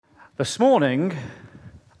This morning,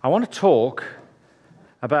 I want to talk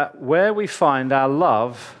about where we find our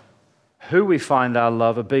love, who we find our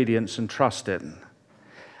love, obedience, and trust in.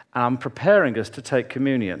 And I'm preparing us to take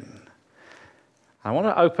communion. I want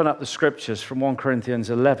to open up the scriptures from 1 Corinthians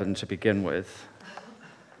 11 to begin with,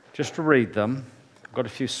 just to read them. I've got a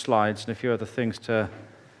few slides and a few other things to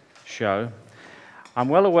show. I'm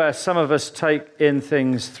well aware some of us take in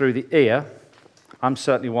things through the ear. I'm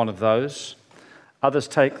certainly one of those. Others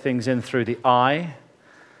take things in through the eye.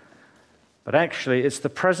 But actually, it's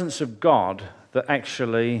the presence of God that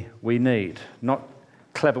actually we need, not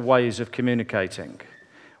clever ways of communicating.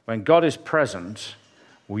 When God is present,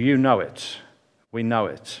 well, you know it. We know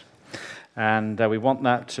it. And we want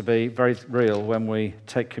that to be very real when we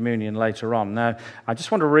take communion later on. Now, I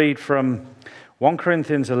just want to read from 1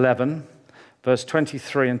 Corinthians 11, verse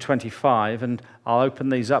 23 and 25, and I'll open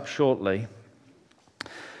these up shortly.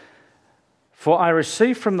 For I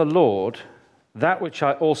received from the Lord that which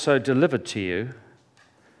I also delivered to you,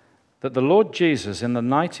 that the Lord Jesus, in the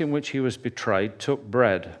night in which he was betrayed, took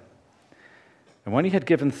bread. And when he had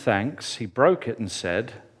given thanks, he broke it and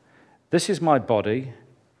said, "This is my body,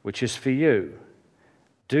 which is for you.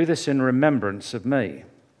 Do this in remembrance of me."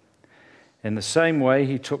 In the same way,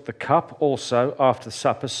 he took the cup also after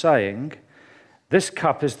supper, saying, "This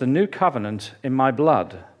cup is the new covenant in my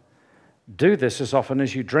blood. Do this as often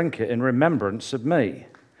as you drink it in remembrance of me.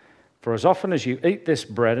 For as often as you eat this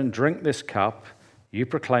bread and drink this cup, you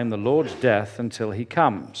proclaim the Lord's death until he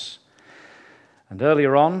comes." And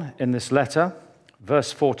earlier on in this letter,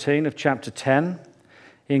 verse 14 of chapter 10,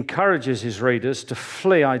 he encourages his readers to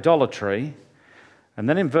flee idolatry. And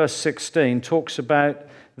then in verse 16 talks about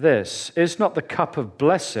this: "Is not the cup of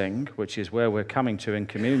blessing," which is where we're coming to in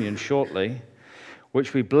communion shortly,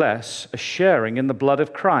 "which we bless, a sharing in the blood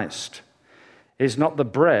of Christ? Is not the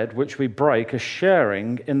bread which we break a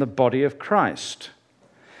sharing in the body of Christ?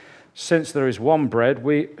 Since there is one bread,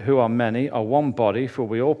 we who are many are one body, for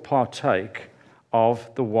we all partake of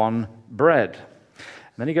the one bread."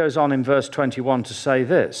 And then he goes on in verse 21 to say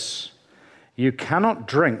this: "You cannot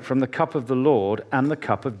drink from the cup of the Lord and the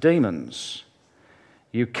cup of demons.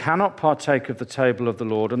 You cannot partake of the table of the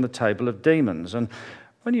Lord and the table of demons." And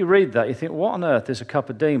when you read that, you think, what on earth is a cup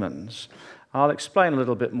of demons? I'll explain a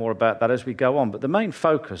little bit more about that as we go on, but the main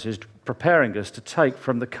focus is preparing us to take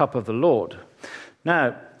from the cup of the Lord.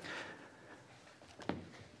 Now,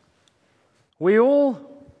 we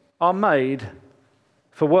all are made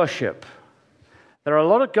for worship. There are a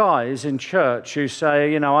lot of guys in church who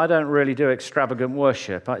say, I don't really do extravagant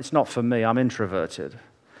worship. It's not for me. I'm introverted.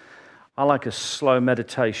 I like a slow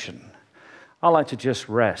meditation. I like to just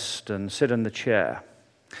rest and sit in the chair.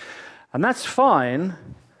 And that's fine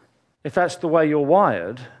if that's the way you're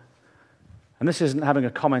wired. And this isn't having a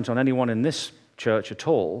comment on anyone in this church at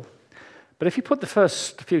all. But if you put the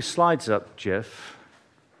first few slides up, Jeff,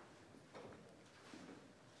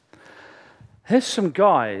 here's some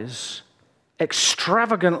guys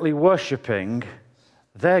extravagantly worshipping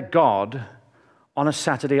their God on a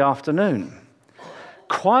Saturday afternoon.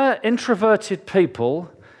 Quiet, introverted people,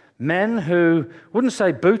 men who wouldn't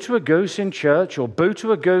say boo to a goose in church or boo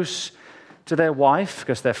to a goose to their wife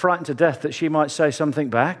because they're frightened to death that she might say something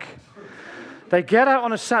back. They get out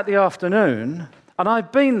on a Saturday afternoon, and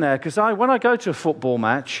I've been there because when I go to a football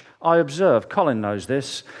match, I observe. Colin knows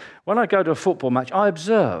this. When I go to a football match, I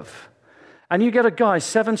observe. And you get a guy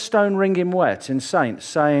 7 stone wringing wet in Saints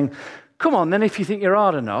saying, "Come on then, if you think you're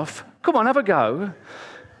hard enough, come on, have a go."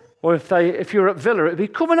 Or if you're at Villa, it'd be,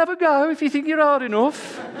 "Come and have a go if you think you're hard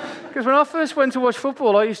enough." Because when I first went to watch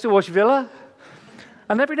football, I used to watch Villa.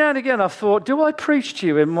 And every now and again I've thought, do I preach to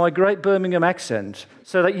you in my great Birmingham accent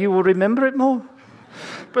so that you will remember it more?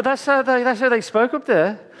 But that's how they spoke up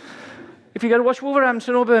there. If you go to watch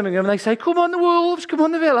Wolverhampton or Birmingham, they say, "Come on the Wolves, come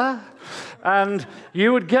on the Villa." And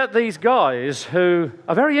you would get these guys who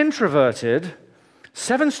are very introverted,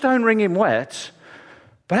 7 stone wringing wet,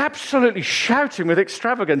 but absolutely shouting with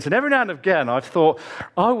extravagance. And every now and again I've thought,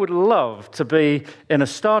 I would love to be in a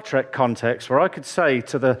Star Trek context where I could say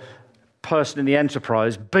to the person in the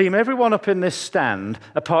Enterprise, "Beam everyone up in this stand,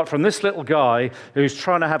 apart from this little guy who's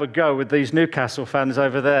trying to have a go with these Newcastle fans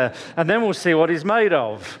over there, and then we'll see what he's made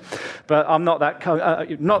of." But I'm not that.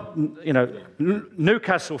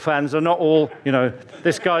 Newcastle fans are not all.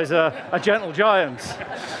 This guy's a gentle giant,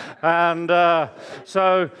 and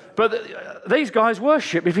But these guys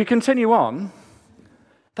worship. If you continue on,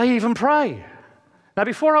 they even pray. Now,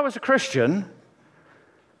 before I was a Christian,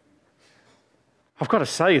 I've got to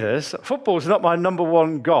say this, football's not my number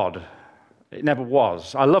one god. It never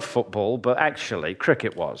was. I love football, but actually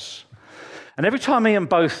cricket was. And every time Ian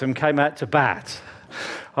Botham came out to bat,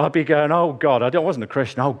 I'd be going, oh, God, I wasn't a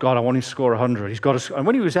Christian. Oh, God, I want him to score 100. He's got to. And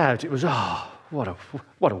when he was out, it was, what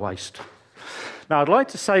a waste. Now, I'd like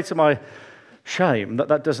to say to my shame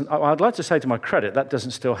that doesn't, I'd like to say to my credit, that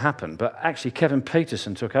doesn't still happen. But actually, Kevin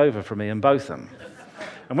Peterson took over for me in Botham.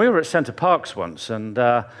 And we were at Centre Parks once, and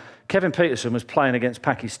Kevin Peterson was playing against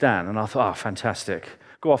Pakistan. And I thought, for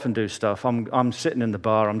go off and do stuff. I'm sitting in the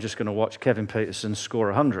bar. I'm just going to watch Kevin Peterson score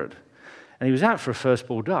 100. And he was out for a first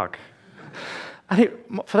ball duck. And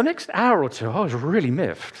for the next hour or two, I was really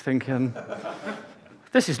miffed, thinking,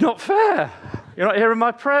 this is not fair. You're not hearing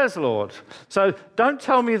my prayers, Lord. So don't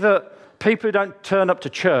tell me that people who don't turn up to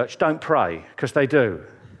church don't pray, because they do.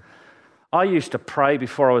 I used to pray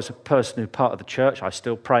before I was a person who part of the church. I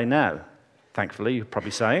still pray now, thankfully, you're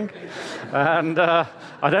probably saying. And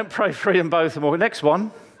I don't pray free in both of them. Next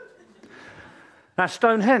one. Now,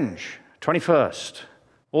 Stonehenge, 21st.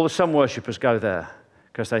 All the sun worshippers go there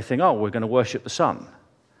because they think, we're going to worship the sun.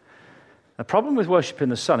 The problem with worshipping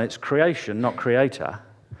the sun, it's creation, not creator.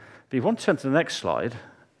 But if you want to turn to the next slide,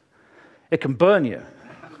 it can burn you.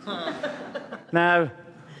 Now,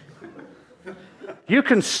 you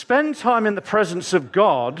can spend time in the presence of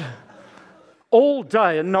God all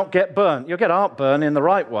day and not get burnt. You'll get heartburn in the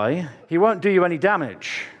right way. He won't do you any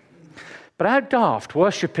damage. But how daft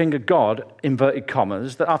worshipping a God, inverted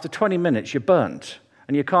commas, that after 20 minutes you're burnt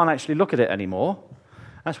and you can't actually look at it anymore.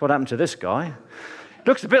 That's what happened to this guy.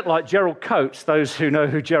 Looks a bit like Gerald Coates, those who know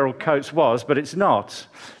who Gerald Coates was, but it's not.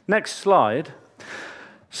 Next slide.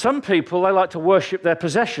 Some people, they like to worship their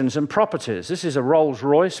possessions and properties. This is a Rolls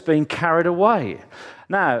Royce being carried away.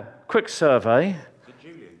 Now, quick survey.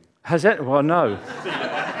 Has it? Well, no.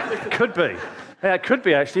 Could be. Yeah, it could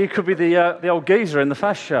be, actually. It could be the old geezer in the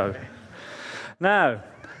fast show. Now,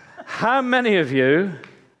 how many of you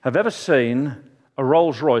have ever seen a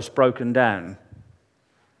Rolls Royce broken down?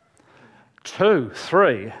 2,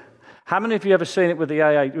 3. How many of you ever seen it with the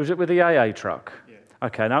AA? Was it with the AA truck? Yeah.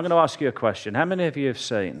 Okay, now I'm going to ask you a question. How many of you have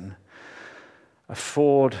seen a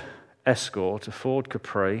Ford Escort, a Ford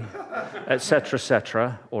Capri,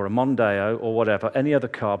 etc., or a Mondeo, or whatever, any other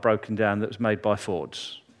car broken down that was made by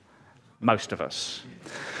Fords? Most of us.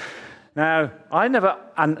 Now, I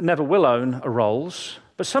never will own a Rolls,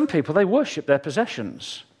 but some people, they worship their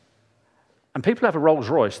possessions. And people have a Rolls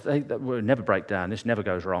Royce, they will never break down, this never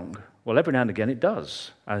goes wrong. Well, every now and again it does,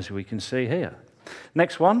 as we can see here.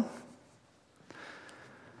 Next one.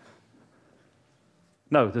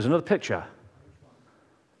 No, there's another picture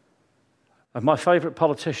of my favourite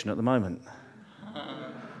politician at the moment.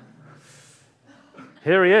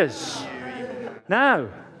 Here he is. Now,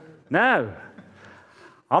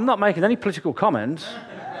 I'm not making any political comments.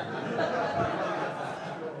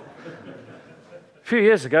 A few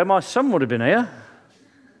years ago, my son would have been here.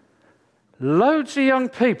 Loads of young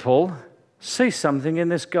people see something in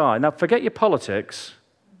this guy. Now, forget your politics.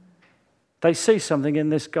 They see something in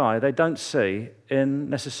this guy they don't see in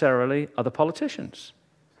necessarily other politicians.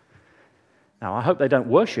 Now, I hope they don't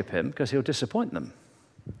worship him because he'll disappoint them.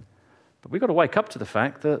 But we've got to wake up to the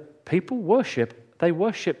fact that people worship. They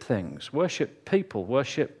worship things, worship people,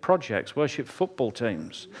 worship projects, worship football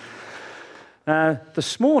teams. Now,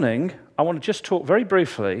 this morning, I want to just talk very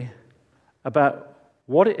briefly about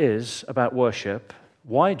what it is about worship,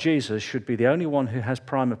 why Jesus should be the only one who has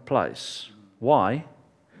prime of place, why,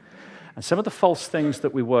 and some of the false things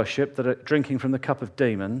that we worship that are drinking from the cup of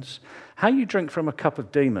demons. How you drink from a cup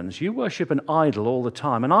of demons, you worship an idol all the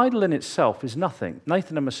time. An idol in itself is nothing.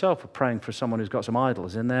 Nathan and myself are praying for someone who's got some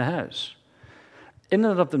idols in their house. In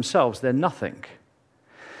and of themselves, they're nothing.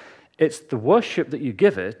 It's the worship that you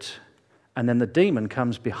give it, and then the demon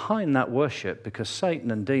comes behind that worship, because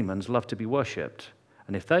Satan and demons love to be worshipped.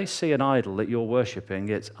 And if they see an idol that you're worshipping,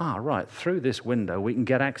 it's, right, through this window we can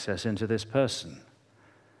get access into this person.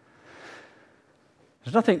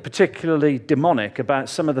 There's nothing particularly demonic about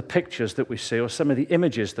some of the pictures that we see or some of the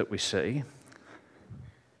images that we see.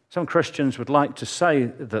 Some Christians would like to say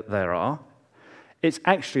that there are. It's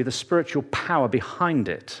actually the spiritual power behind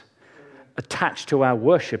it, attached to our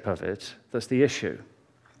worship of it, that's the issue.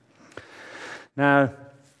 Now,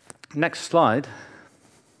 next slide.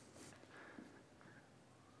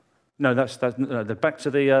 No, back to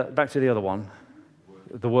the other one,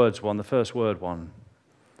 the words one, the first word one.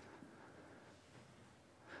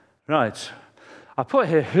 Right. I put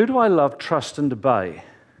here, who do I love, trust, and obey?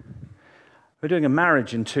 We're doing a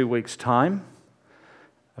marriage in 2 weeks' time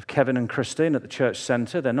of Kevin and Christine at the church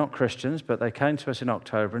centre. They're not Christians, but they came to us in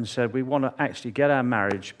October and said, we want to actually get our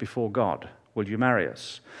marriage before God. Will you marry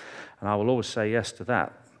us? And I will always say yes to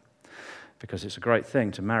that, because it's a great thing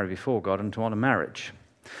to marry before God and to honour marriage.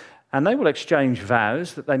 And they will exchange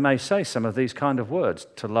vows that they may say some of these kind of words: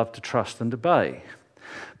 to love, to trust, and obey.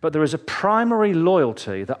 But there is a primary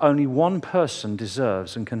loyalty that only one person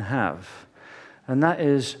deserves and can have, and that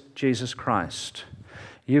is Jesus Christ.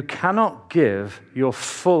 You cannot give your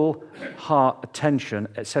full heart, attention,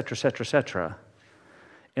 etc., etc., etc.,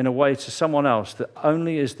 in a way to someone else that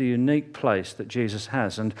only is the unique place that Jesus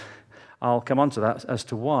has. And I'll come on to that as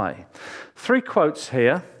to why. 3 quotes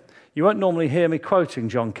here. You won't normally hear me quoting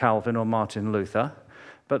John Calvin or Martin Luther,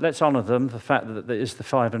 but let's honor them, the fact that it is the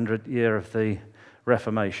 500th year of the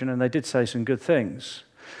Reformation, and they did say some good things.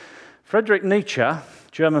 Friedrich Nietzsche,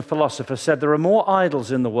 German philosopher, said there are more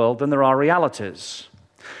idols in the world than there are realities.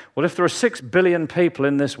 Well, if there are 6 billion people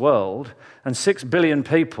in this world, and 6 billion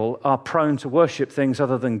people are prone to worship things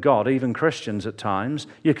other than God, even Christians at times,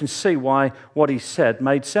 you can see why what he said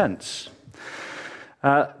made sense.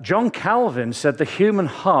 John Calvin said the human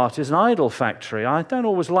heart is an idol factory. I don't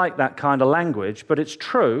always like that kind of language, but it's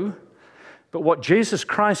true. But what Jesus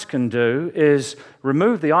Christ can do is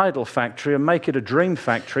remove the idol factory and make it a dream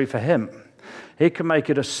factory for him. He can make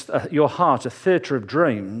it your heart a theater of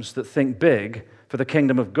dreams that think big for the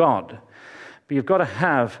kingdom of God. But you've got to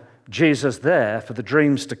have Jesus there for the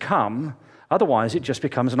dreams to come. Otherwise, it just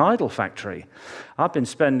becomes an idol factory. I've been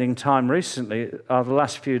spending time recently, the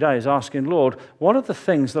last few days, asking, Lord, what are the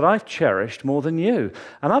things that I've cherished more than you?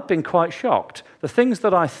 And I've been quite shocked. The things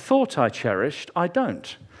that I thought I cherished, I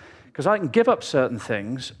don't. Because I can give up certain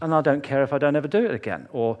things, and I don't care if I don't ever do it again,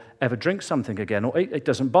 or ever drink something again, or it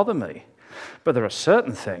doesn't bother me. But there are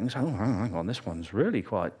certain things, hang on, this one's really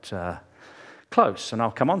quite close, and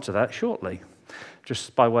I'll come on to that shortly.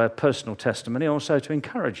 Just by way of personal testimony, also to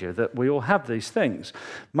encourage you that we all have these things.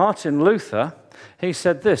 Martin Luther, he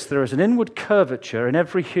said this: there is an inward curvature in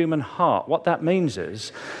every human heart. What that means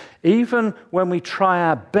is, even when we try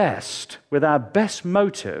our best, with our best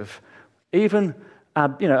motive, even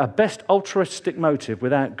our best altruistic motive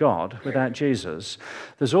without God, without Jesus,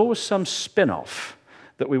 there's always some spin-off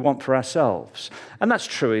that we want for ourselves. And that's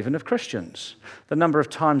true even of Christians. The number of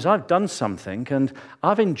times I've done something and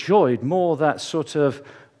I've enjoyed more that sort of,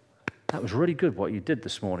 that was really good what you did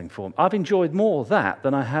this morning for me. I've enjoyed more that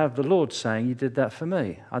than I have the Lord saying, you did that for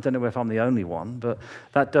me. I don't know if I'm the only one, but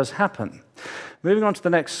that does happen. Moving on to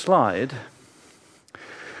the next slide.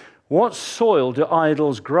 What soil do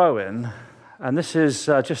idols grow in? And this is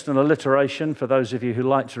just an alliteration for those of you who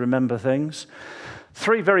like to remember things.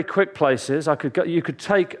 3 very quick places. You could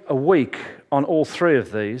take a week on all 3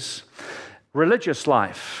 of these. Religious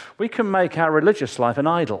life. We can make our religious life an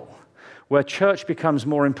idol, where church becomes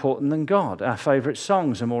more important than God. Our favorite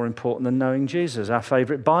songs are more important than knowing Jesus. Our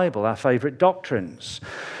favorite Bible, our favorite doctrines.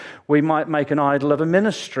 We might make an idol of a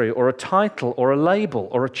ministry or a title or a label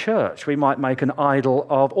or a church. We might make an idol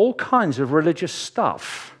of all kinds of religious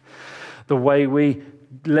stuff. The way we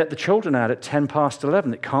let the children out at 10 past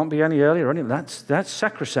 11. It can't be any earlier. That's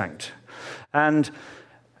sacrosanct. And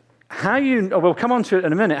we'll come on to it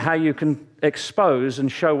in a minute, how you can expose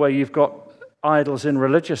and show where you've got idols in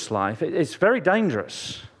religious life. It's very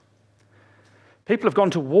dangerous. People have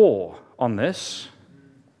gone to war on this.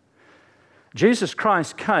 Jesus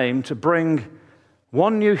Christ came to bring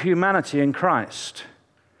one new humanity in Christ.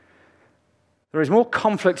 There is more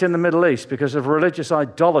conflict in the Middle East because of religious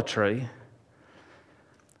idolatry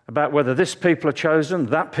about whether this people are chosen,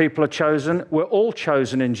 that people are chosen. We're all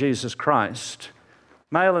chosen in Jesus Christ,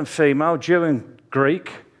 male and female, Jew and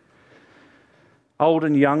Greek, old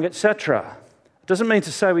and young, etc. It doesn't mean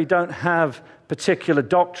to say we don't have particular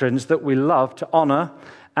doctrines that we love to honor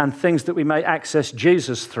and things that we may access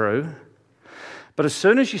Jesus through. But as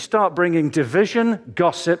soon as you start bringing division,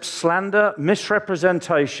 gossip, slander,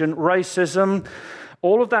 misrepresentation, racism,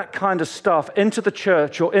 all of that kind of stuff into the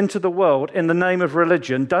church or into the world in the name of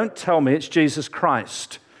religion, don't tell me it's Jesus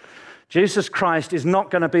Christ. Jesus Christ is not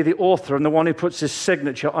going to be the author and the one who puts his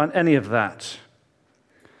signature on any of that.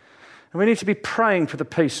 And we need to be praying for the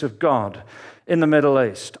peace of God in the Middle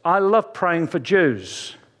East. I love praying for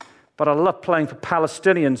Jews, but I love praying for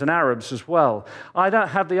Palestinians and Arabs as well. I don't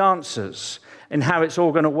have the answers in how it's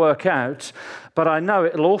all going to work out, but I know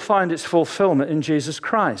it'll all find its fulfillment in Jesus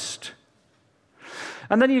Christ.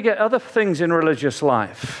 And then you get other things in religious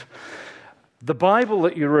life. The Bible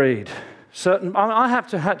that you read. I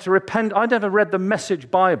had to repent. I never read the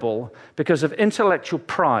Message Bible because of intellectual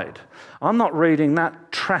pride. I'm not reading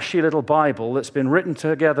that trashy little Bible that's been written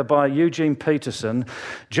together by Eugene Peterson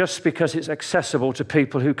just because it's accessible to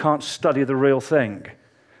people who can't study the real thing.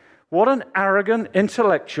 What an arrogant,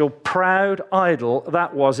 intellectual, proud idol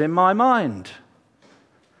that was in my mind.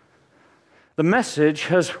 The Message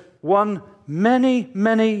has won many,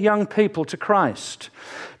 many young people to Christ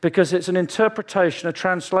because it's an interpretation, a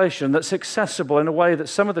translation that's accessible in a way that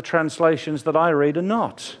some of the translations that I read are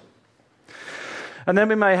not. And then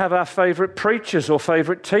we may have our favorite preachers or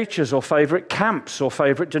favorite teachers or favorite camps or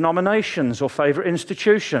favorite denominations or favorite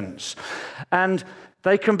institutions. And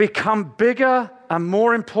they can become bigger and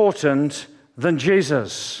more important than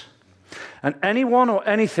Jesus. And anyone or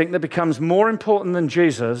anything that becomes more important than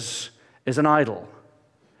Jesus is an idol.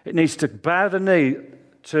 It needs to bow the knee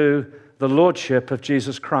to the lordship of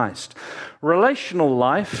Jesus Christ. Relational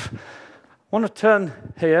life, I want to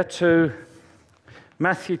turn here to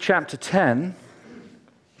Matthew chapter 10.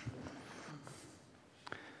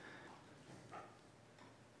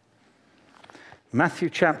 Matthew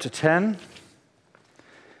chapter 10,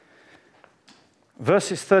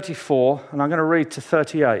 verses 34, and I'm going to read to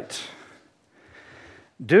 38.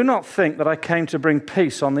 Do not think that I came to bring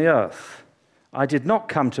peace on the earth. I did not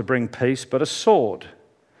come to bring peace, but a sword.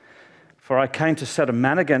 For I came to set a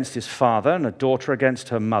man against his father, and a daughter against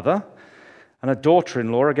her mother, and a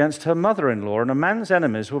daughter-in-law against her mother-in-law, and a man's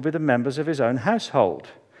enemies will be the members of his own household.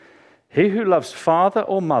 He who loves father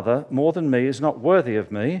or mother more than me is not worthy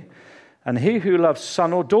of me, and he who loves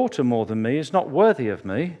son or daughter more than me is not worthy of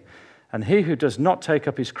me, and he who does not take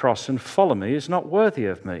up his cross and follow me is not worthy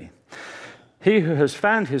of me. He who has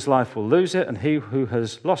found his life will lose it, and he who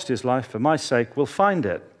has lost his life for my sake will find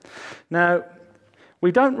it. Now,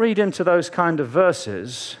 we don't read into those kind of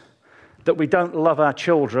verses that we don't love our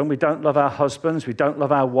children, we don't love our husbands, we don't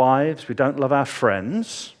love our wives, we don't love our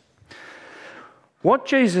friends. What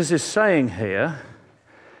Jesus is saying here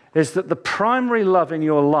is that the primary love in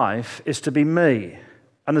your life is to be me.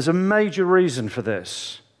 And there's a major reason for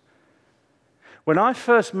this. When I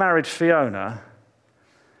first married Fiona,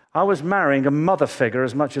 I was marrying a mother figure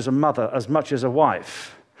as much as a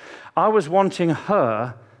wife. I was wanting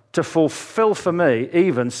her to fulfill for me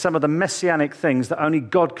even some of the messianic things that only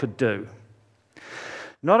God could do.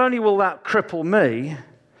 Not only will that cripple me,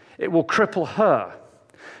 it will cripple her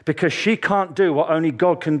because she can't do what only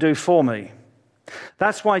God can do for me.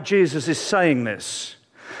 That's why Jesus is saying this.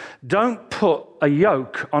 Don't put a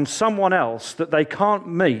yoke on someone else that they can't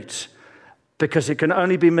meet because it can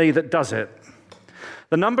only be me that does it.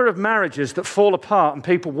 The number of marriages that fall apart and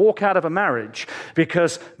people walk out of a marriage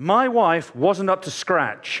because my wife wasn't up to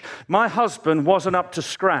scratch, my husband wasn't up to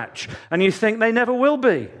scratch, and you think they never will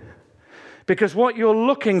be. Because what you're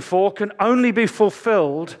looking for can only be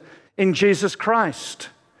fulfilled in Jesus Christ.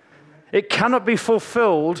 It cannot be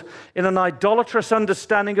fulfilled in an idolatrous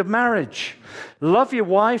understanding of marriage. Love your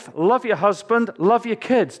wife, love your husband, love your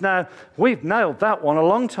kids. Now, we've nailed that one a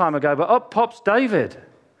long time ago, but up pops David.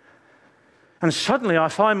 And suddenly I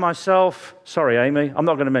find myself, sorry, Amy, I'm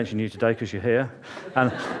not going to mention you today because you're here.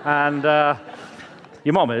 And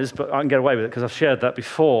your mom is, but I can get away with it because I've shared that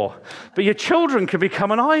before. But your children can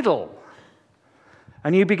become an idol.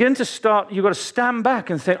 And you begin to start, you've got to stand back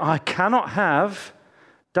and think, I cannot have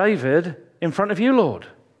David in front of you, Lord.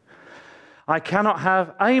 I cannot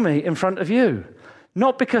have Amy in front of you.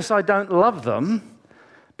 Not because I don't love them,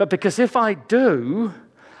 but because if I do,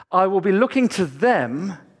 I will be looking to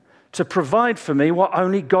them to provide for me what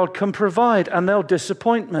only God can provide, and they'll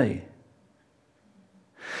disappoint me.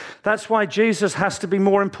 That's why Jesus has to be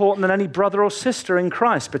more important than any brother or sister in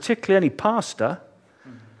Christ, particularly any pastor.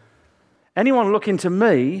 Anyone looking to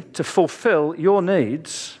me to fulfill your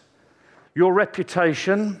needs, your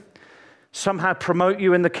reputation, somehow promote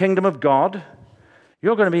you in the kingdom of God,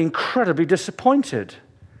 you're going to be incredibly disappointed.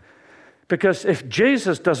 Because if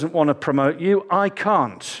Jesus doesn't want to promote you, I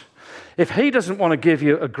can't. If he doesn't want to give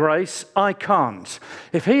you a grace, I can't.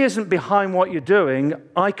 If he isn't behind what you're doing,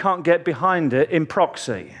 I can't get behind it in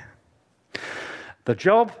proxy. The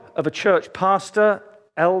job of a church pastor,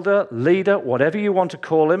 elder, leader, whatever you want to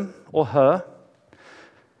call him or her,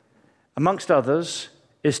 amongst others,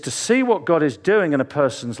 is to see what God is doing in a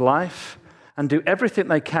person's life and do everything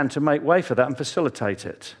they can to make way for that and facilitate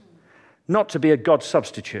it. Not to be a God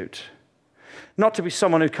substitute. Not to be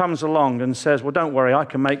someone who comes along and says, well, don't worry, I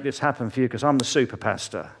can make this happen for you because I'm the super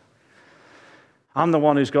pastor. I'm the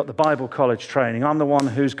one who's got the Bible college training. I'm the one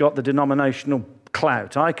who's got the denominational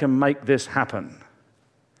clout. I can make this happen.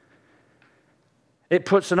 It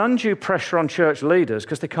puts an undue pressure on church leaders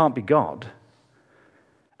because they can't be God.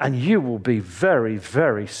 And you will be very,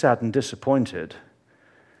 very sad and disappointed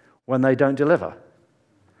when they don't deliver.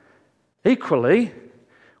 Equally,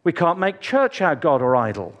 we can't make church our God or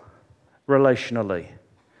idol relationally.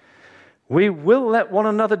 We will let one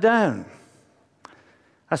another down.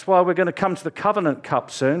 That's why we're going to come to the covenant cup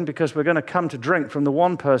soon, because we're going to come to drink from the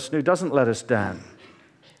one person who doesn't let us down.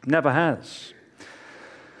 Never has.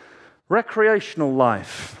 Recreational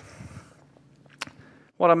life.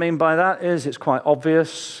 What I mean by that is it's quite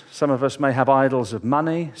obvious. Some of us may have idols of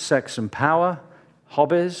money, sex and power,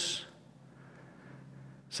 hobbies.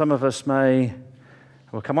 Some of us may,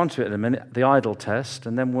 we'll come on to it in a minute, the idol test,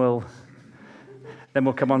 and then we'll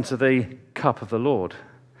come on to the cup of the Lord.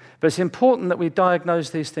 But it's important that we diagnose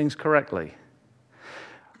these things correctly.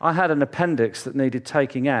 I had an appendix that needed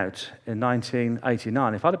taking out in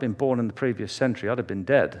 1989. If I'd have been born in the previous century, I'd have been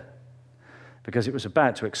dead because it was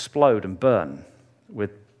about to explode and burn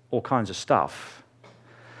with all kinds of stuff.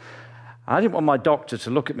 I didn't want my doctor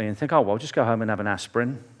to look at me and think, oh, well, just go home and have an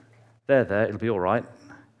aspirin. There, it'll be all right.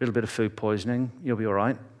 A little bit of food poisoning, you'll be all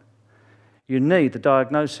right. You need the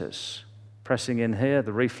diagnosis. Pressing in here,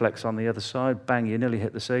 the reflex on the other side, bang, you nearly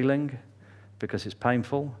hit the ceiling because it's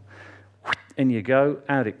painful. In you go,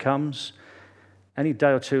 out it comes. Any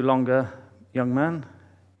day or two longer, young man,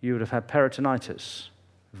 you would have had peritonitis,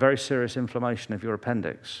 very serious inflammation of your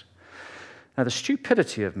appendix. Now, the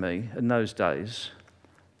stupidity of me in those days,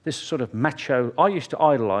 this sort of macho, I used to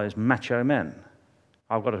idolize macho men.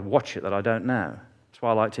 I've got to watch it that I don't now. That's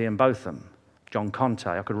why I liked Ian Botham, John Conte.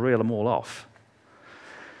 I could reel them all off.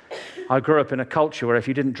 I grew up in a culture where if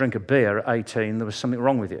you didn't drink a beer at 18, there was something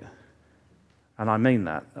wrong with you. And I mean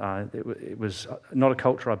that. It was not a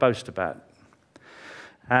culture I boast about.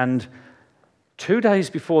 And 2 days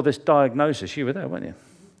before this diagnosis, you were there, weren't you?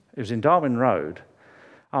 It was in Darwin Road.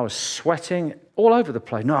 I was sweating all over the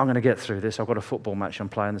place. No, I'm going to get through this. I've got a football match I'm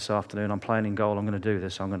playing this afternoon. I'm playing in goal. I'm going to do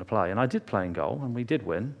this. I'm going to play. And I did play in goal, and we did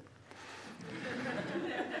win.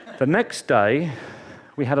 The next day,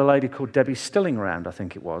 we had a lady called Debbie Stilling round, I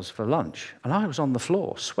think it was, for lunch. And I was on the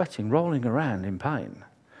floor, sweating, rolling around in pain.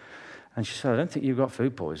 And she said, I don't think you've got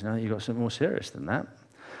food poisoning. I think you've got something more serious than that.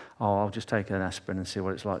 Oh, I'll just take an aspirin and see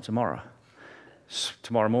what it's like tomorrow.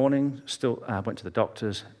 Tomorrow morning, still went to the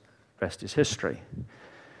doctors. Rest is history.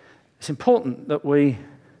 It's important that we,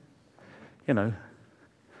 don't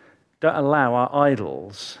allow our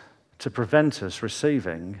idols to prevent us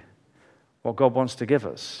receiving what God wants to give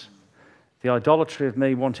us. The idolatry of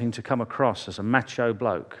me wanting to come across as a macho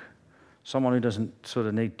bloke, someone who doesn't sort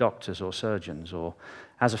of need doctors or surgeons or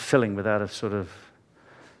has a filling without a sort of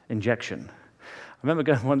injection. I remember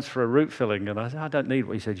going once for a root filling and I said, I don't need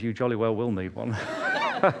one. He said, you jolly well will need one.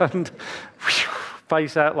 And whoosh,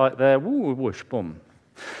 face out like there, whoo, whoosh, boom.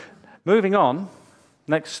 Moving on,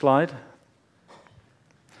 next slide.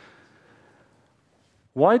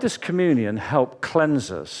 Why does communion help cleanse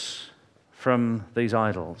us from these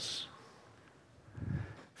idols?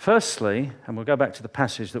 Firstly, and we'll go back to the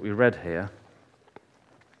passage that we read here.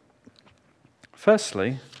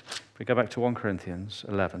 Firstly, if we go back to 1 Corinthians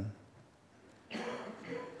 11.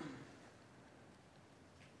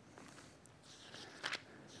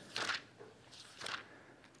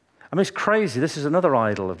 I mean, it's crazy. This is another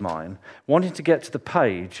idol of mine, wanting to get to the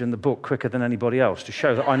page in the book quicker than anybody else to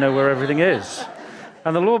show that I know where everything is.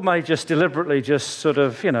 And the Lord may just deliberately just sort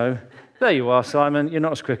of, there you are, Simon, you're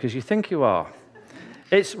not as quick as you think you are.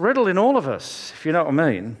 It's riddled in all of us, if you know what I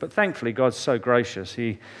mean. But thankfully, God's so gracious.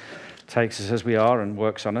 He takes us as we are and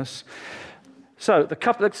works on us. So the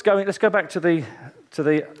cup. Let's go back to the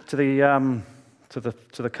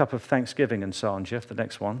cup of thanksgiving and so on, Jeff. The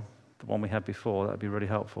next one, the one we had before. That would be really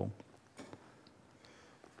helpful.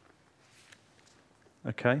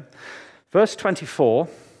 Okay, verse 24.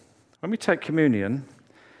 When we take communion,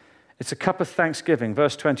 it's a cup of thanksgiving.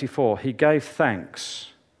 Verse 24. He gave thanks.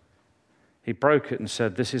 He broke it and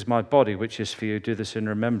said, this is my body, which is for you. Do this in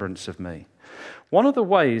remembrance of me. One of the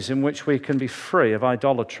ways in which we can be free of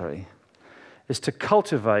idolatry is to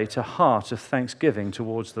cultivate a heart of thanksgiving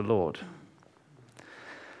towards the Lord.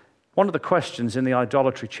 One of the questions in the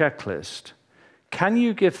idolatry checklist, can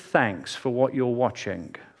you give thanks for what you're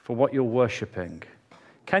watching, for what you're worshipping?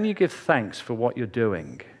 Can you give thanks for what you're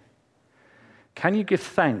doing? Can you give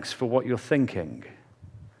thanks for what you're thinking?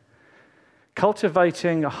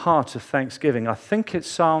 Cultivating a heart of thanksgiving. I think it's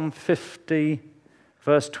Psalm 50,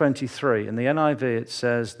 verse 23. In the NIV it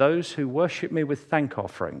says, those who worship me with thank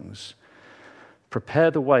offerings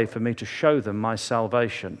prepare the way for me to show them my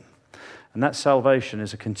salvation. And that salvation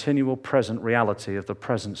is a continual present reality of the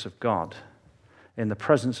presence of God. In the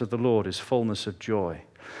presence of the Lord is fullness of joy.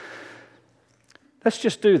 Let's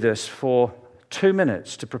just do this for 2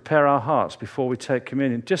 minutes to prepare our hearts before we take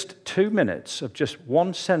communion. Just 2 minutes of just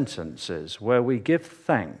one sentences where we give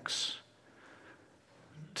thanks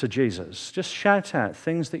to Jesus. Just shout out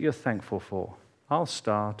things that you're thankful for. I'll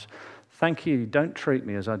start. Thank you. Don't treat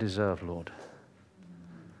me as I deserve, Lord.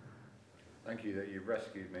 Thank you that you've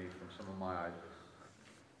rescued me from some of my idols.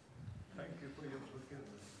 Thank you for your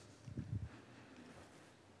forgiveness.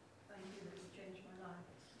 Thank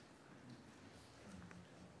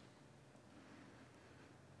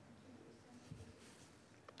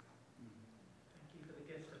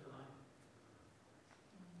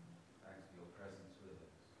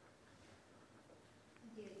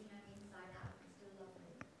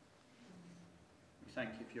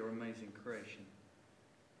thank you for your amazing creation.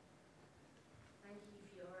 Thank you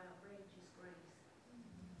for your outrageous grace.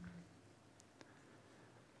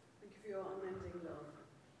 Thank you for your unending love.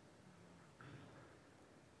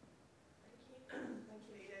 Thank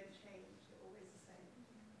you that you don't change, you're always the same.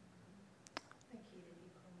 Thank you that you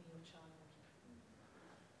call me your child.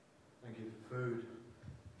 Thank you for food.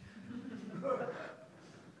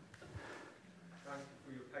 Thank you for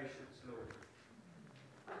your patience, Lord.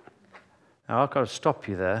 Now, I've got to stop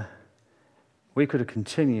you there. We could have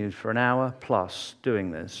continued for an hour plus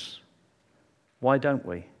doing this. Why don't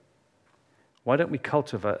we? Why don't we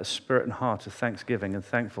cultivate a spirit and heart of thanksgiving and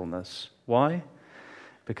thankfulness? Why?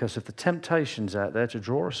 Because of the temptations out there to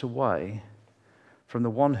draw us away from the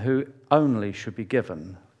one who only should be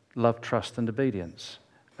given love, trust, and obedience.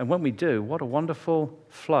 And when we do, what a wonderful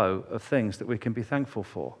flow of things that we can be thankful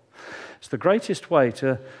for. It's the greatest way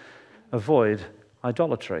to avoid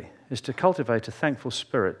idolatry, is to cultivate a thankful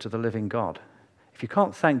spirit to the living God. If you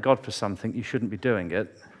can't thank God for something, you shouldn't be doing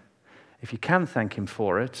it. If you can thank him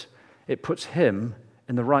for it, it puts him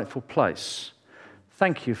in the rightful place.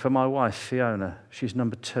 Thank you for my wife, Fiona. She's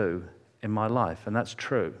number 2 in my life, and that's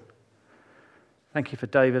true. Thank you for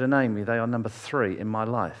David and Amy. They are number 3 in my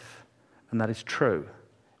life, and that is true.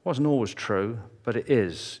 It wasn't always true, but it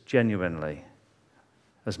is genuinely,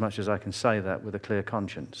 as much as I can say that with a clear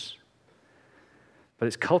conscience. But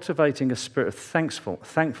it's cultivating a spirit of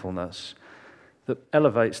thankfulness that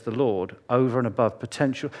elevates the Lord over and above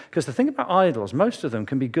potential. Because the thing about idols, most of them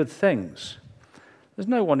can be good things. There's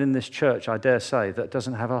no one in this church, I dare say, that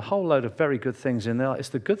doesn't have a whole load of very good things in there. It's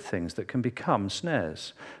the good things that can become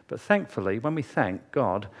snares. But thankfully, when we thank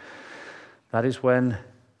God, that is when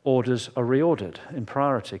orders are reordered in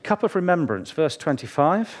priority. Cup of remembrance, verse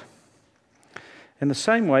 25. In the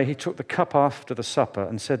same way, he took the cup after the supper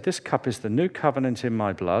and said, "This cup is the new covenant in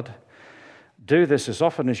my blood. Do this as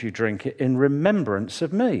often as you drink it in remembrance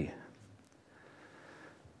of me."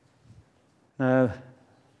 Now,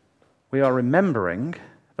 we are remembering.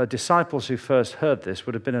 The disciples who first heard this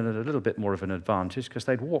would have been at a little bit more of an advantage because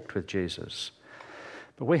they'd walked with Jesus.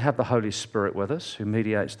 But we have the Holy Spirit with us who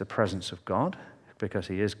mediates the presence of God because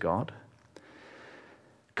he is God.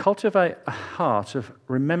 Cultivate a heart of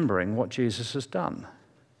remembering what Jesus has done.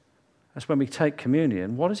 That's when we take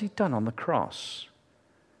communion. What has he done on the cross?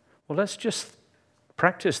 Well, let's just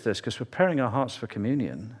practice this because we're preparing our hearts for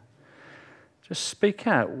communion. Just speak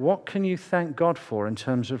out. What can you thank God for in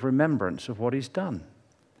terms of remembrance of what he's done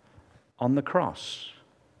on the cross?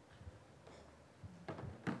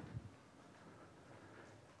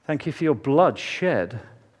 Thank you for your blood shed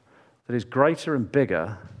that is greater and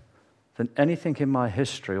bigger than anything in my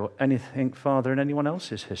history or anything, Father, in anyone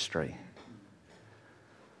else's history.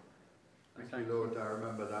 Thank you, Lord. I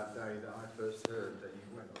remember that day that I first heard that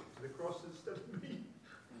you went up to the cross instead of me.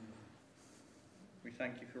 We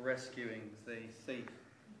thank you for rescuing the thief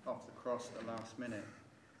off the cross at the last minute,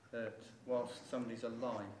 that whilst somebody's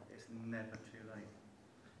alive, it's never too late.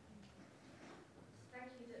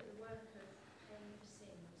 Thank you that the work of paying for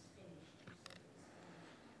sin was finished. You said it was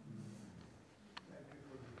finished. Thank you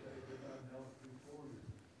for the day that I'm held before you.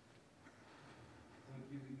 Thank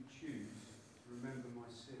you that you choose to remember my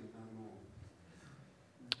sin no more.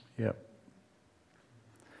 Yep.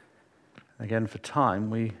 Again, for time,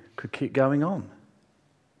 we could keep going on.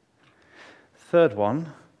 Third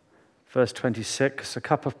one, verse 26, a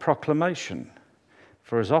cup of proclamation.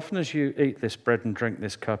 For as often as you eat this bread and drink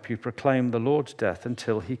this cup, you proclaim the Lord's death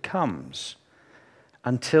until he comes.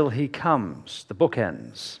 Until he comes. The book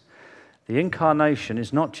ends. The incarnation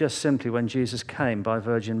is not just simply when Jesus came by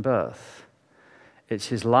virgin birth. It's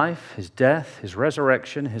his life, his death, his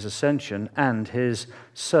resurrection, his ascension, and his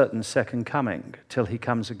certain second coming, till he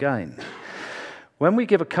comes again. When we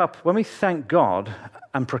give a cup, when we thank God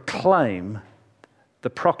and proclaim the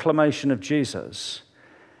proclamation of Jesus,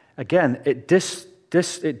 again, it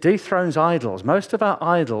dethrones idols. Most of our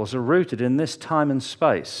idols are rooted in this time and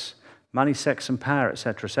space, money, sex, and power,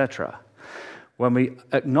 etc., etc. When we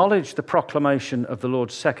acknowledge the proclamation of the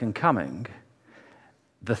Lord's second coming,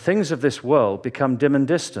 the things of this world become dim and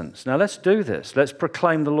distant. Now let's do this. Let's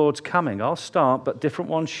proclaim the Lord's coming. I'll start, but different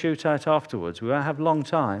ones shoot out afterwards. We won't have long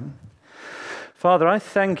time. Father, I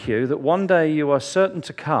thank you that one day you are certain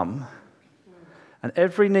to come, and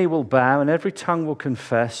every knee will bow and every tongue will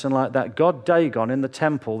confess, and like that god Dagon in the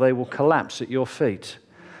temple, they will collapse at your feet,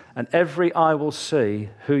 and every eye will see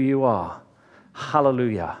who you are.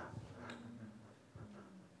 Hallelujah.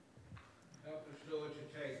 Help us, Lord,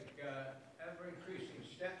 to take ever-increasing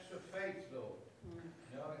steps of faith, Lord,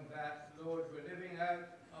 knowing that, Lord, we're living out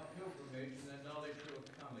our pilgrimage in the knowledge of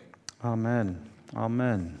coming. Amen.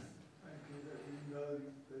 Amen. Thank you that we know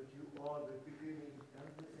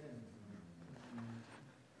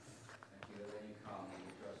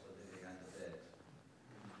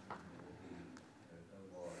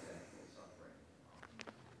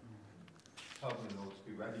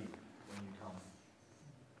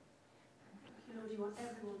want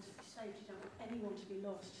everyone to be saved. You don't want anyone to be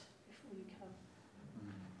lost before you come.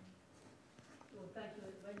 Lord, thank you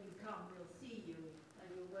that when you come, we'll see you, and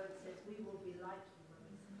your word says we will be like you when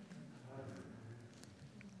we see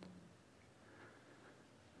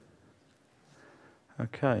you.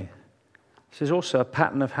 Okay. This is also a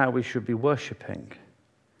pattern of how we should be worshipping.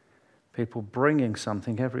 People bringing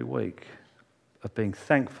something every week, of being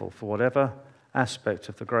thankful for whatever aspect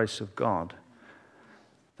of the grace of God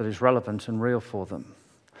that is relevant and real for them.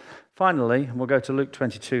 Finally, we'll go to Luke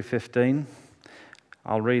 22:15.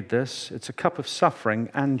 I'll read this. It's a cup of suffering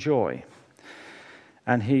and joy.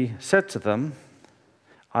 And he said to them,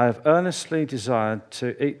 I have earnestly desired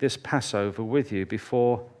to eat this Passover with you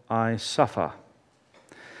before I suffer.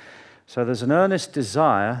 So there's an earnest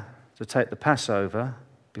desire to take the Passover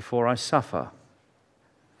before I suffer.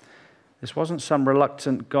 This wasn't some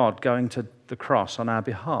reluctant God going to the cross on our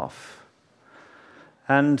behalf.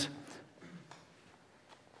 And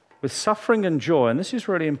with suffering and joy, and this is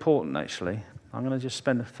really important actually, I'm going to just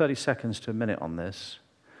spend 30 seconds to a minute on this.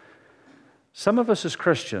 Some of us as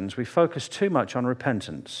Christians, we focus too much on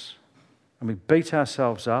repentance, and we beat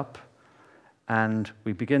ourselves up, and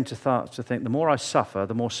we begin to think the more I suffer,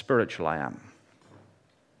 the more spiritual I am.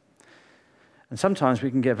 And sometimes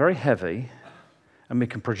we can get very heavy, and we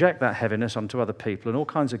can project that heaviness onto other people and all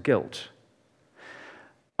kinds of guilt.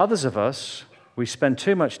 Others of us, we spend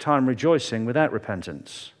too much time rejoicing without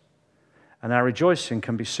repentance. And our rejoicing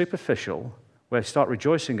can be superficial, where we start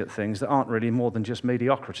rejoicing at things that aren't really more than just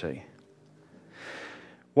mediocrity.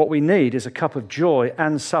 What we need is a cup of joy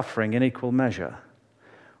and suffering in equal measure.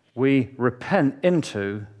 We repent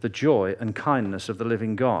into the joy and kindness of the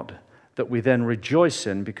living God that we then rejoice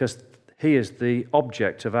in because he is the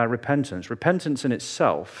object of our repentance. Repentance in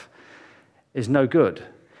itself is no good.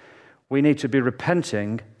 We need to be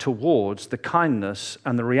repenting towards the kindness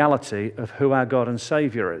and the reality of who our God and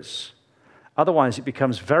Savior is. Otherwise, it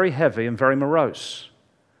becomes very heavy and very morose.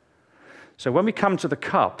 So when we come to the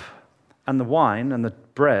cup and the wine and the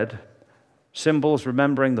bread, symbols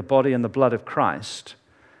remembering the body and the blood of Christ,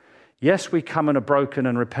 yes, we come in a broken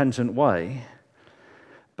and repentant way,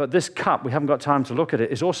 but this cup, we haven't got time to look at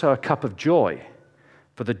it, is also a cup of joy.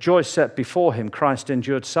 For the joy set before him, Christ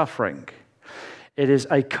endured suffering. It is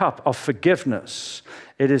a cup of forgiveness.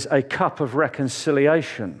 It is a cup of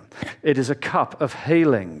reconciliation. It is a cup of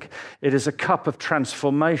healing. It is a cup of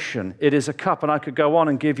transformation. It is a cup, and I could go on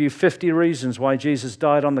and give you 50 reasons why Jesus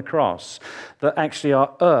died on the cross that actually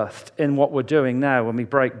are earthed in what we're doing now when we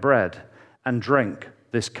break bread and drink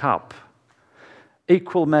this cup.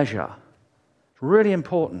 Equal measure. Really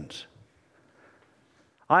important.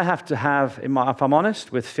 I have to have, if I'm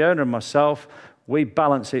honest, with Fiona and myself, we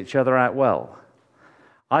balance each other out well.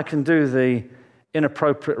 I can do the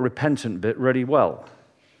inappropriate repentant bit really well.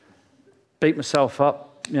 Beat myself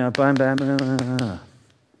up, bam, bam, bam.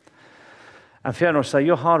 And Fiona will say,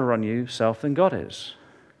 you're harder on yourself than God is.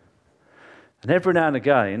 And every now and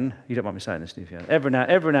again, you don't mind me saying this, do you, Fiona? Every now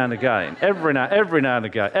and again,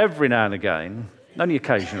 only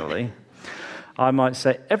occasionally, I might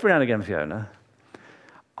say, every now and again, Fiona,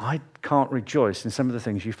 I can't rejoice in some of the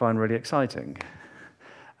things you find really exciting.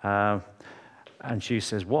 And she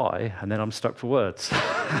says, why? And then I'm stuck for words.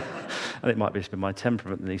 And it might be my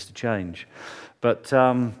temperament that needs to change. But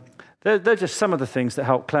they're just some of the things that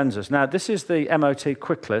help cleanse us. Now, this is the MOT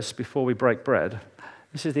quick list before we break bread.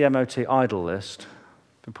 This is the MOT idle list.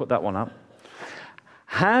 We put that one up.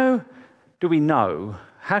 How do we know?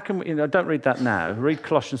 How can we, don't read that now. Read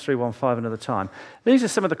Colossians 3:1-5 another time. These are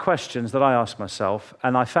some of the questions that I ask myself,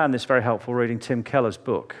 and I found this very helpful reading Tim Keller's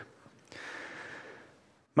book.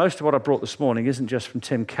 Most of what I brought this morning isn't just from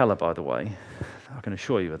Tim Keller, by the way. I can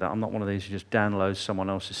assure you of that. I'm not one of these who just downloads someone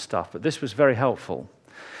else's stuff, but this was very helpful.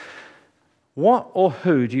 What or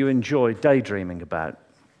who do you enjoy daydreaming about?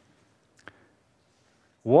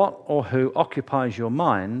 What or who occupies your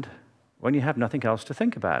mind when you have nothing else to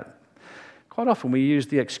think about? Quite often we use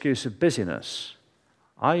the excuse of busyness.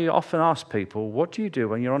 I often ask people, what do you do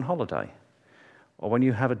when you're on holiday? Or when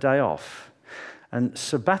you have a day off? And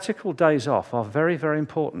sabbatical days off are very, very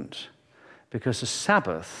important because the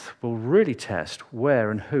Sabbath will really test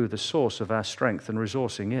where and who the source of our strength and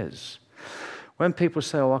resourcing is. When people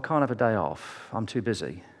say, oh, I can't have a day off, I'm too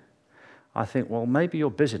busy, I think, well, maybe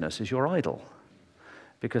your busyness is your idol.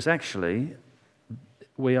 Because actually,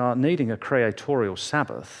 we are needing a creatorial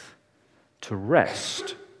Sabbath to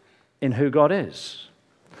rest in who God is.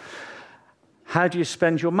 How do you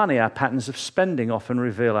spend your money? Our patterns of spending often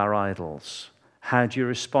reveal our idols. How do you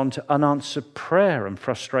respond to unanswered prayer and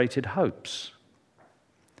frustrated hopes?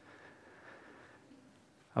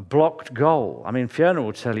 A blocked goal. I mean, Fiona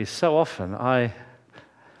will tell you so often, I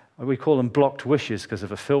We call them blocked wishes because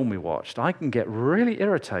of a film we watched. I can get really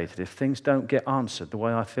irritated if things don't get answered the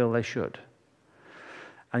way I feel they should.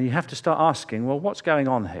 And you have to start asking, well, what's going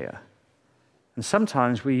on here? And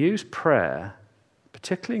sometimes we use prayer,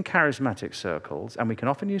 particularly in charismatic circles, and we can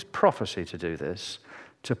often use prophecy to do this,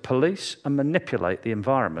 to police and manipulate the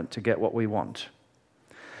environment to get what we want.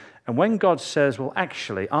 And when God says, well,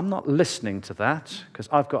 actually, I'm not listening to that because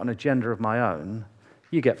I've got an agenda of my own,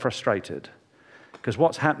 you get frustrated. Because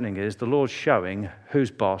what's happening is the Lord's showing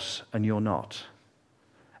who's boss and you're not.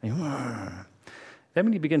 And then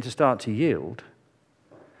when you begin to start to yield,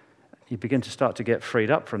 you begin to start to get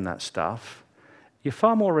freed up from that stuff, you're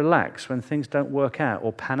far more relaxed when things don't work out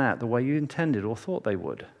or pan out the way you intended or thought they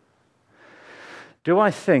would. Do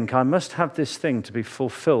I think I must have this thing to be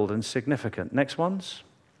fulfilled and significant? Next ones.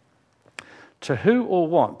 To who or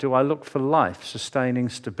what do I look for life, sustaining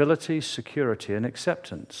stability, security, and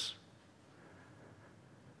acceptance?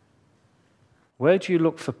 Where do you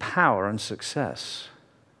look for power and success?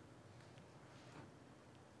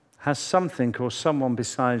 Has something or someone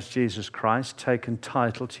besides Jesus Christ taken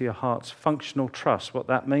title to your heart's functional trust? What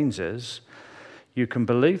that means is you can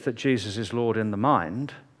believe that Jesus is Lord in the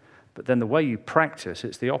mind, but then the way you practice,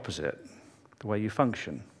 it's the opposite, the way you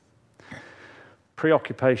function.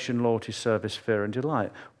 Preoccupation, loyalty, service, fear, and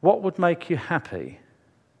delight. What would make you happy?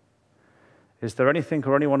 Is there anything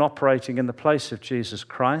or anyone operating in the place of Jesus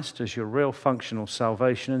Christ as your real functional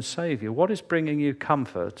salvation and Savior? What is bringing you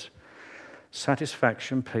comfort,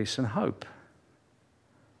 satisfaction, peace, and hope?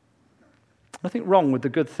 Nothing wrong with the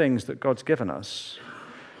good things that God's given us,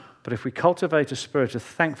 but if we cultivate a spirit of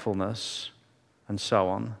thankfulness and so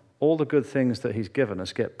on, all the good things that He's given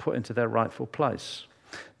us get put into their rightful place.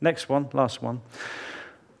 Next one, last one.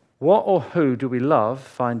 What or who do we love,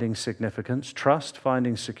 finding significance, trust,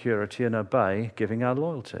 finding security, and obey, giving our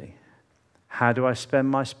loyalty? How do I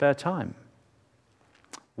spend my spare time?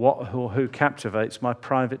 What or who captivates my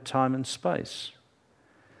private time and space?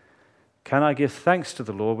 Can I give thanks to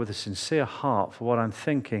the Lord with a sincere heart for what I'm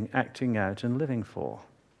thinking, acting out, and living for?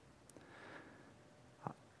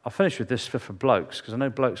 I'll finish with this for blokes, because I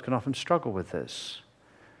know blokes can often struggle with this.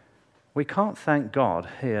 We can't thank God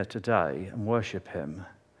here today and worship Him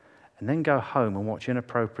and then go home and watch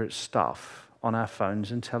inappropriate stuff on our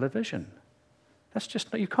phones and television. That's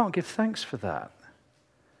just, you can't give thanks for that.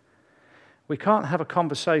 We can't have a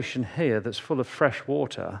conversation here that's full of fresh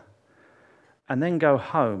water and then go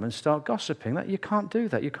home and start gossiping. You can't do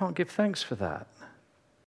that. You can't give thanks for that.